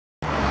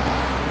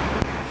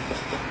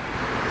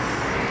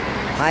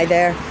Hi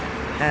there.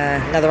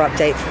 Another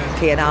update from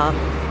PNR.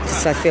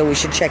 Just I feel we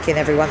should check in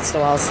every once in a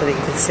while so that you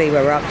can see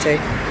where we're up to.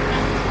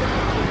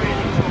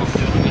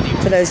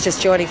 For those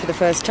just joining for the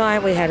first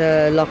time, we had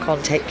a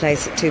lock-on take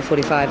place at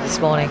 2:45 this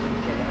morning.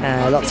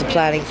 Lots of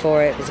planning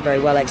for it. It was a very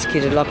well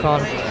executed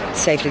lock-on,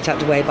 safely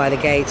tucked away by the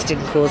gates,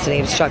 didn't cause any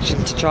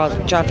obstruction to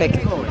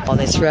traffic on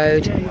this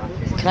road.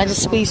 Can I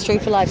just squeeze through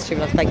for live stream?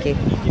 Thank you.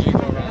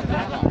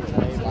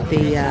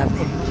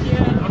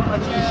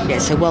 Yeah,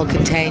 so well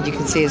contained. You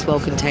can see it's well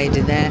contained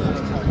in there.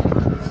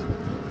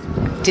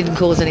 Didn't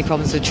cause any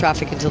problems with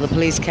traffic until the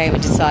police came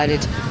and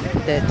decided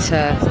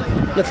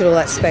that look at all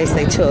that space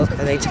they took,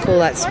 and they took all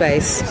that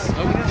space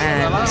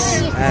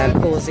and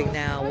causing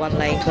now one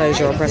lane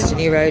closure on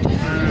PrestonNewRoad.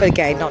 But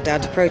again, not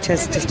down to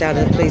protest, just down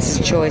to the police's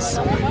choice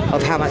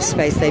of how much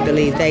space they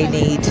believe they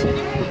need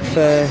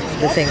for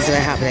the things that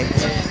are happening.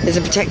 There's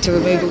a protester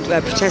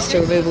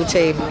removal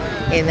team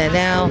in there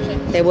now.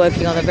 They're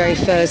working on the very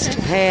first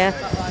pair.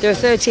 There are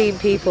 13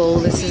 people.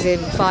 This is in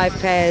 5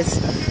 pairs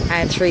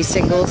and 3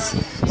 singles.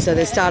 So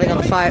they're starting on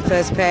the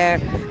first pair,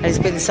 and it's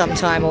been some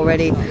time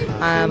already.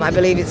 I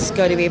believe it's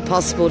going to be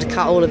impossible to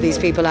cut all of these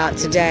people out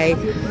today.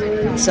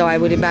 So I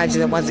would imagine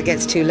that once it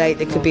gets too late,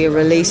 there could be a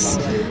release.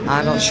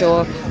 I'm not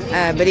sure.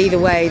 But either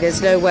way,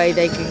 there's no way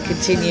they can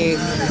continue.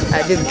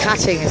 The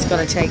cutting is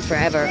going to take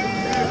forever.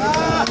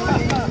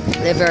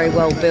 They're very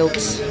well built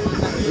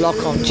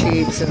lock-on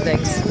tubes and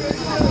things.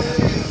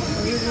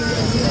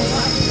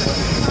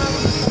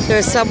 There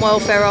are some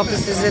welfare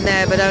officers in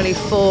there, but only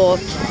 4,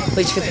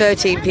 which for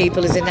 13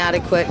 people is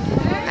inadequate.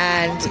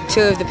 And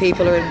 2 of the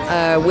people are in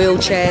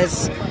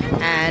wheelchairs,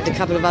 and a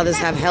couple of others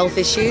have health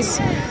issues.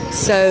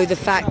 So the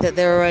fact that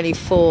there are only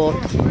 4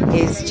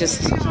 is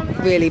just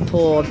really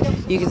poor.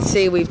 You can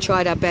see we've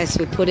tried our best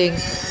with putting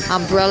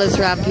umbrellas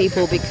around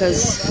people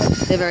because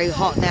they're very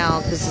hot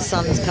now because the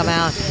sun's come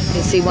out. You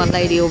can see one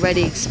lady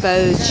already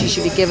exposed. She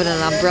should be given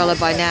an umbrella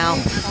by now,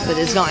 but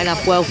there's not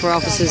enough welfare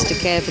officers to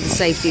care for the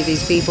safety of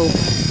these people.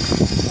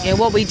 You know,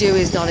 what we do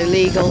is not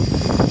illegal.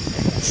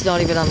 It's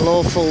not even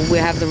unlawful. We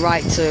have the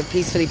right to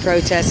peacefully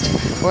protest.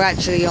 We're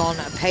actually on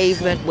a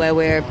pavement where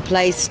we're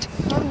placed,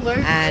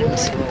 and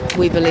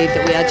we believe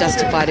that we are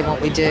justified in what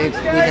we do.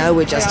 We know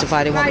we're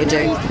justified in what we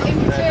do.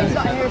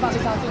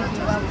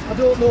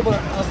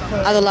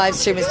 Other live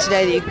streamers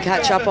today that you can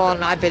catch up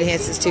on. I've been here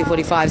since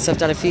 2:45, so I've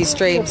done a few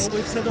streams.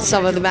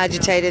 Some of them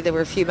agitated. There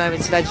were a few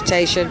moments of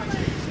agitation,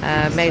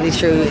 mainly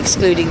through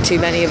excluding too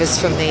many of us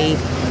from the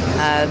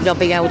not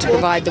being able to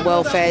provide the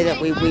welfare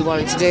that we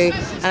wanted to do.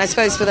 And I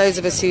suppose for those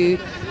of us who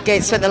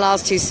spent the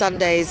last 2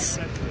 Sundays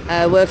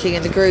working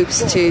in the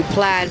groups to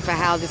plan for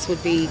how this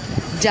would be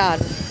done,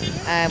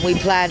 we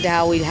planned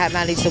how we'd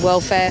manage the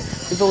welfare.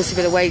 We've also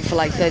been awake for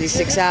like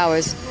 36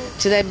 hours.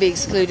 To then be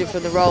excluded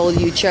from the role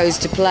you chose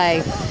to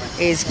play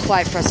is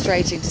quite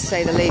frustrating, to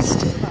say the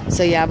least.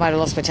 So yeah, I might have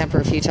lost my temper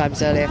a few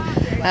times earlier.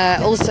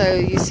 Also,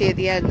 you see at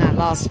the end, that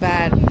last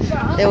van,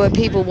 there were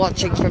people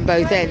watching from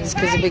both ends,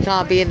 because if we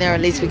can't be in there,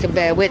 at least we can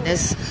bear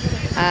witness.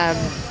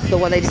 But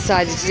what they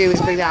decided to do was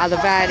bring that other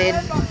van in.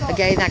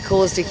 Again, that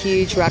caused a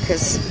huge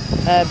ruckus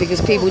because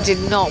people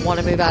did not want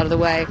to move out of the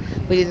way.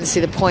 We didn't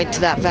see the point to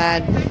that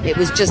van. It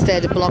was just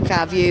there to block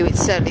our view. It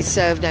certainly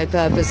served no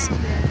purpose.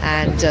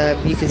 And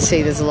you can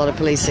see there's a lot of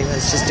policing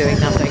that's just doing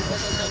nothing.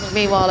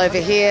 Meanwhile, over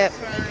here...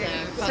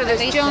 So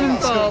there's John and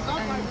Bob.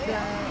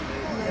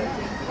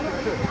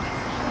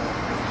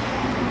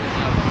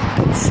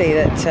 You can see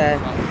that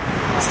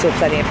there's still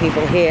plenty of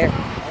people here.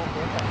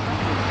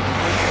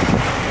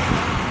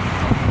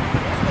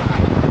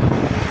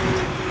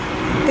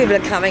 People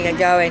are coming and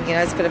going. You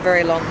know, it's been a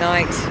very long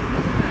night.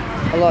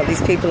 A lot of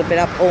these people have been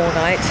up all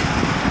night.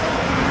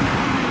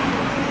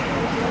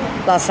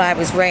 Last night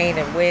was rain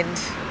and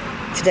wind.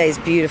 Today's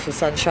beautiful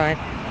sunshine.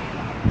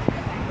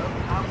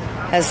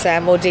 As I say,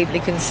 I'm more deeply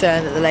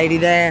concerned that the lady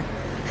there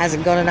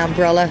hasn't got an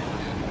umbrella.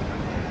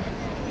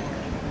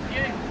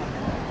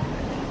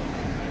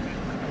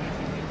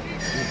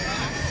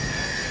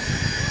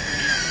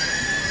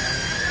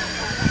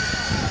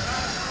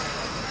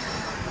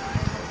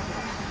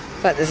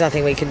 But there's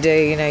nothing we can do.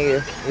 You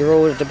know, you're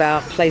ordered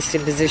about, placed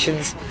in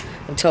positions,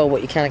 and told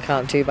what you can and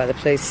can't do by the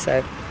police.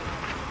 So,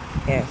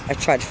 yeah, I've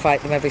tried to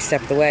fight them every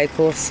step of the way, of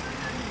course,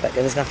 but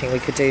there was nothing we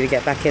could do to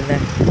get back in there.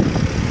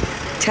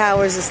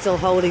 Towers are still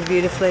holding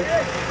beautifully.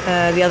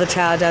 The other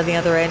tower down the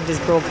other end is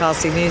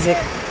broadcasting music.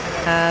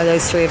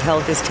 Those 3 have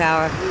held this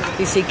tower.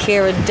 You see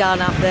Kieran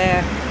Dunn up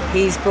there.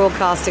 He's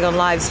broadcasting on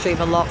live stream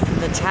a lot from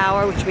the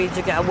tower, which means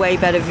you get a way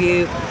better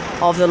view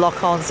of the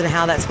lock-ons and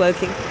how that's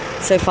working.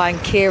 So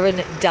find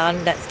Kieran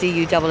Dunn, that's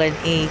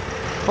D-U-N-N-E.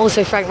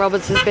 Also, Frank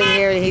Roberts has been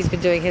here, and he's been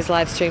doing his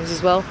live streams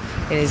as well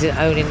in his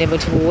own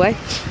inimitable way.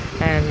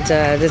 And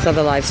there's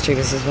other live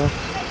streamers as well.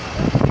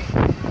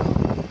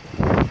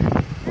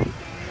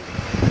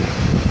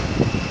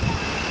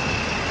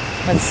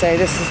 I'd say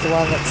this is the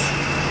one that's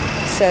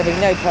serving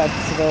no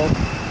purpose at all.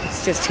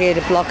 It's just here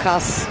to block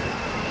us.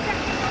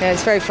 Yeah,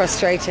 it's very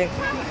frustrating.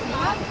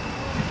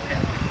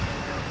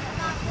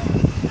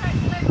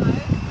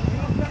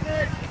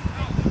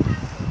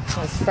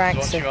 this Frack.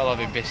 Once you're all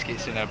having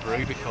biscuits in a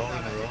brew before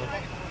in the road.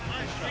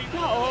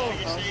 Not all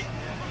of us.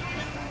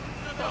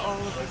 Not all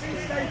of us.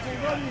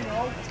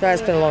 So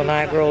it's been a long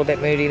night. We're all a bit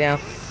moody now.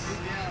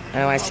 I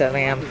know I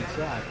certainly am.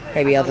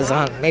 Maybe others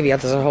aren't. Maybe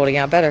others are holding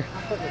out better.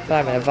 But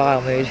I'm in a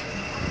vile mood.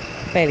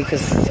 Mainly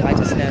because I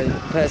just know the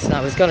person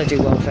I was going to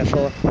do welfare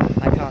for,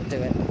 I can't do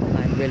it.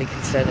 I'm really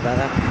concerned about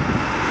that.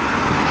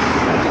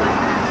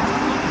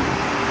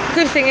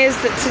 Good thing is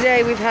that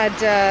today we've had,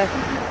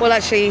 well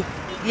actually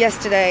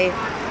yesterday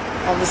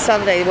on the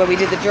Sunday where we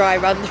did the dry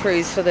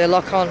run-throughs for the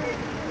LockOn.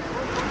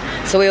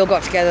 So we all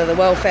got together, the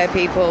welfare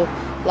people,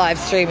 live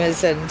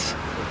streamers and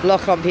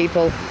LockOn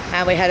people,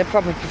 and we had a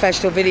proper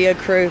professional video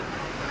crew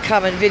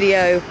come and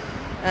video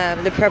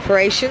the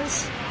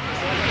preparations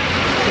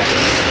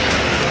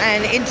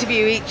and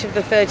interview each of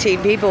the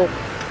 13 people,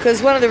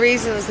 because one of the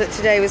reasons that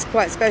today was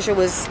quite special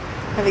was,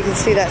 and you can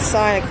see that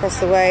sign across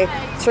the way.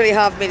 It's really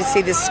hard for me to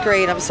see this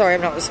screen. I'm sorry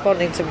I'm not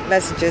responding to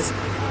messages,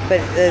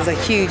 but there's a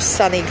huge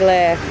sunny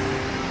glare,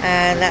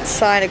 and that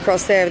sign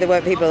across there, if there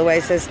weren't people away,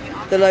 says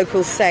the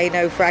locals say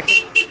no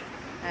fracking,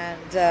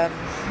 and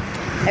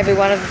every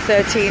one of the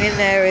 13 in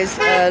there is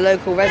a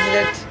local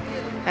resident,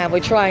 and we're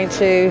trying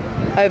to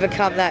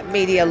overcome that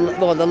media,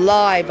 well, the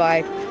lie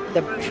by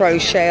the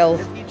pro-shale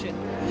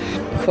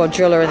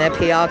quadrilla and their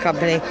PR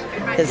company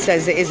that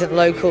says it isn't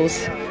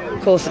locals.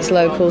 Of course it's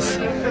locals.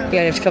 You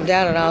don't have to come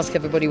down and ask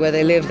everybody where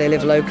they live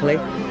locally.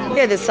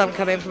 Yeah, there's some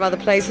come in from other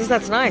places,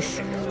 that's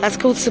nice. That's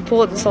called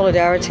support and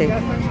solidarity.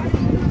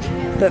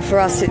 But for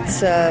us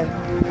it's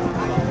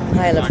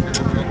high level.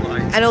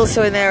 And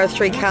also in there are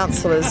 3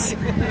 councillors,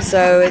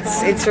 so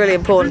it's really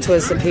important to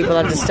us that people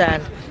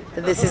understand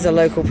that this is a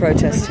local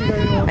protest.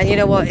 And you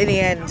know what, in the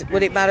end,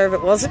 would it matter if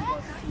it wasn't?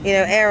 You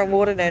know, air and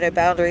water know no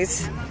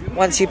boundaries.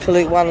 Once you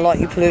pollute one lot,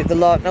 you pollute the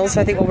lot. And also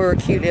I think what we're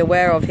acutely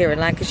aware of here in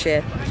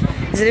Lancashire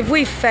is that if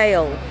we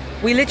fail,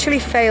 we literally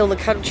fail the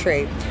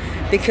country,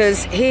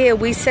 because here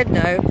we said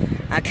no,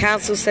 our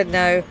council said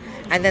no,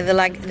 and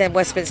then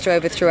Westminster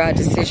overthrew our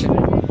decision.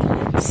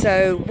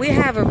 So we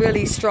have a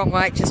really strong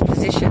righteous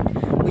position,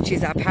 which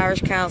is our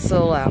parish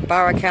council, our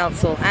borough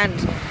council, and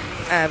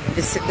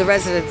the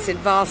residents in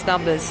vast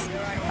numbers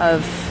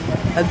of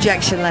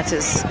objection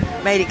letters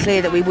made it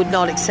clear that we would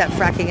not accept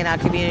fracking in our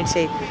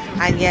community,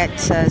 and yet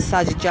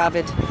Sajid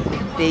Javid,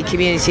 the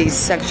community's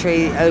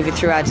secretary,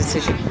 overthrew our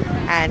decision,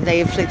 and they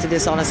inflicted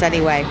this on us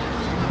anyway.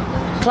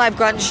 Clive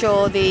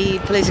Grunshaw, the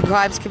Police and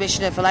Crimes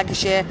Commissioner for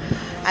Lancashire,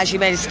 actually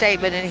made a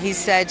statement, and he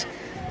said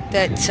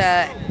that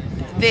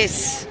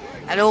this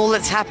and all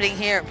that's happening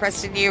here at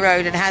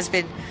PrestonNewRoad, and has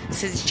been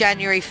since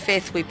January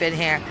 5th we've been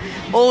here,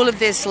 all of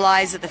this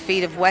lies at the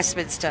feet of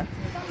Westminster,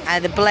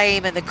 and the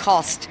blame and the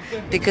cost,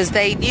 because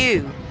they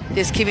knew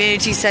this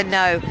community said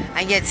no,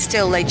 and yet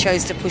still they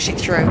chose to push it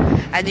through.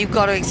 And you've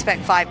got to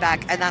expect fight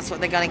back, and that's what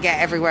they're going to get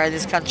everywhere in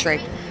this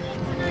country.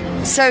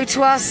 So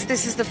to us,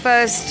 this is the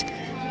first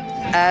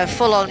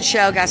full-on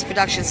shale gas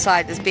production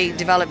site that's being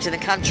developed in the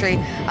country.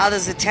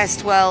 Others are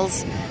test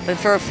wells, but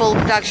for a full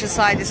production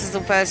site, this is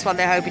the first one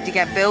they're hoping to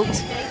get built.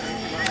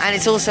 And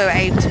it's also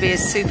aimed to be a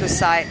super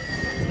site,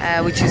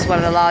 which is one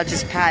of the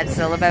largest pads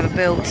they'll have ever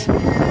built.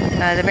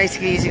 They're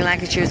basically using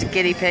Lancashire as a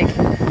guinea pig.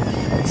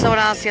 Someone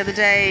asked the other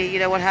day, you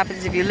know, what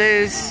happens if you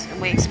lose?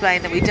 And we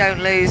explained that we don't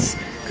lose,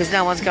 because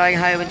no one's going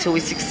home until we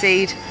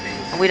succeed,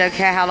 and we don't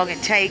care how long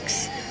it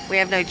takes. We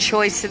have no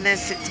choice in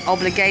this, it's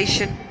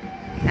obligation,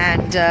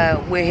 and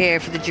we're here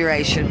for the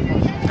duration,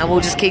 and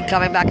we'll just keep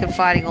coming back and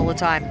fighting all the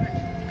time.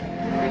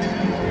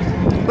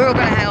 We're all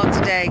going to hang on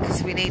today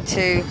because we need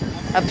to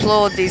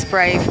applaud these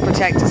brave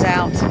protectors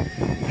out,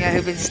 you know,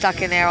 who've been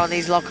stuck in there on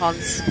these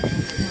lock-ons.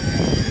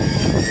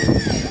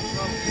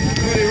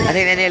 I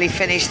think they nearly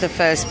finished the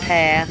first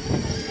pair.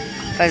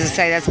 But as I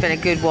say, that's been a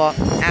good, what,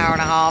 hour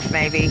and a half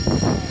maybe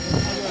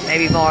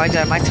more. I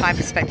don't know, my time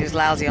perspective is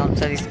lousy on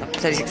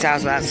 36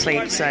 hours without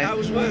sleep, so yeah.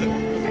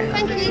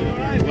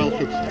 Thank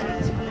you.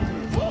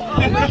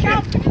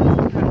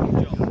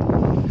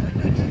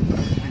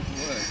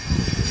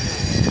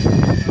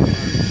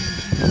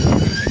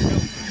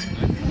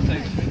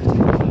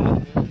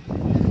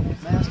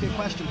 May I ask you a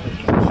question, please?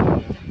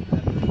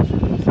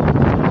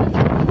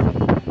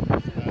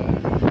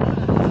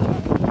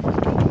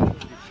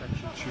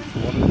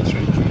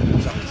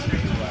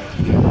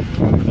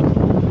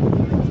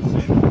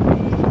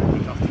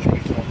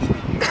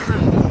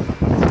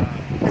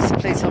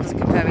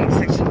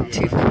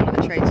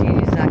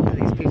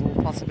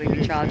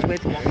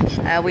 With.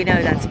 We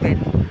know that's been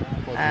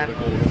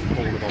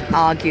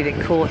argued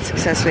in court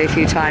successfully a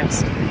few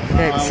times,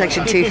 that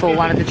Section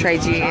 241 of the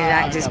Trades Union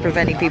Act is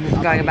preventing people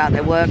from going about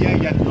their work.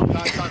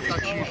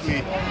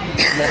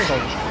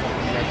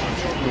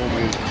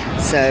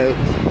 So,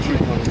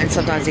 and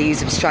sometimes they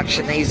use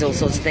obstruction, they use all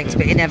sorts of things,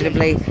 but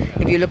inevitably,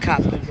 if you look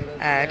up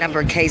a number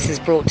of cases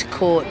brought to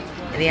court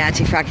in the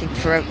anti-fracking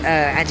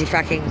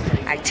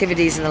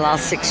activities in the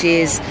last 6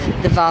 years,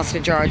 the vast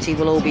majority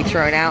will all be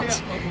thrown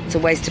out. It's a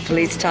waste of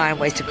police time,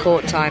 waste of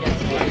court time,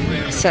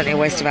 certainly a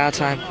waste of our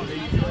time.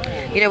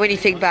 You know, when you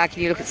think back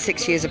and you look at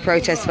 6 years of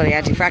protest for the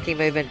anti-fracking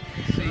movement,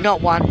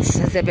 not once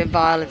has there been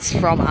violence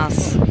from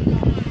us.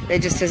 There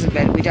just hasn't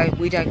been.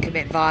 We don't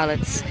commit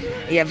violence,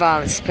 yet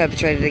violence is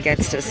perpetrated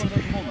against us.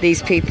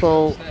 These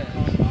people,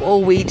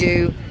 all we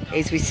do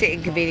is we sit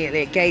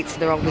inconveniently at gates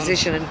in the wrong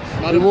position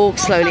and we walk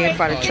slowly in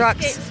front of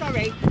trucks.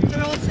 Sorry,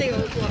 they're all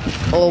sealed.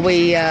 Or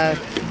we... That's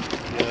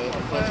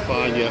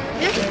fine, yeah.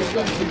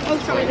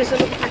 Oh, sorry, there's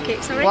another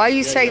packet, sorry. Why are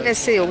you saying they're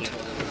sealed?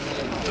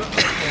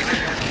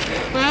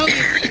 Well,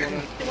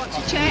 you want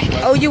to check?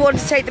 Oh, you want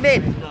to take them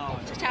in?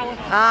 To tower.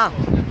 Ah.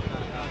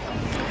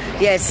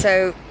 Yes,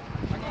 so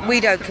we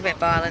don't commit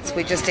violence,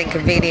 we're just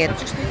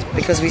inconvenient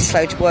because we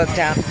slow work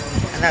down,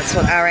 and that's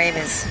what our aim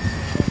is.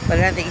 But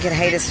I don't think you can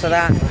hate us for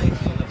that.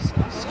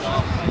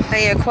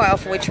 And you know, quite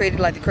often we're treated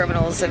like the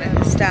criminals, and it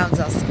astounds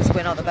us because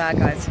we're not the bad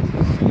guys.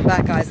 The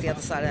bad guys are the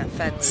other side of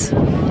that fence,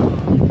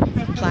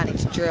 planning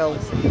to drill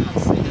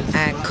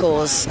and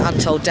cause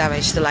untold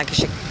damage to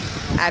Lancashire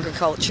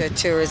agriculture,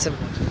 tourism,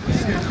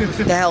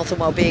 the health and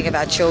well-being of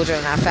our children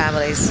and our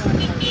families,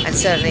 and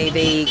certainly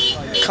the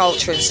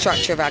culture and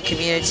structure of our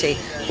community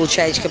will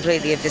change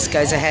completely if this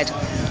goes ahead.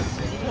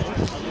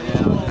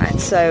 Right,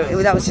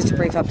 so that was just a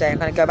brief update. I'm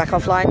going to go back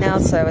offline now,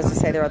 so as I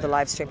say, there are other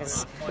live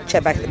streamers.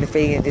 Check back at the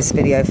beginning of this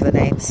video for the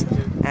names,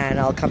 and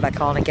I'll come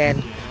back on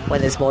again when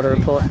there's more to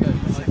report.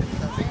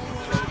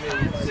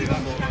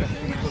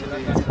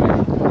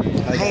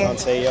 Hey,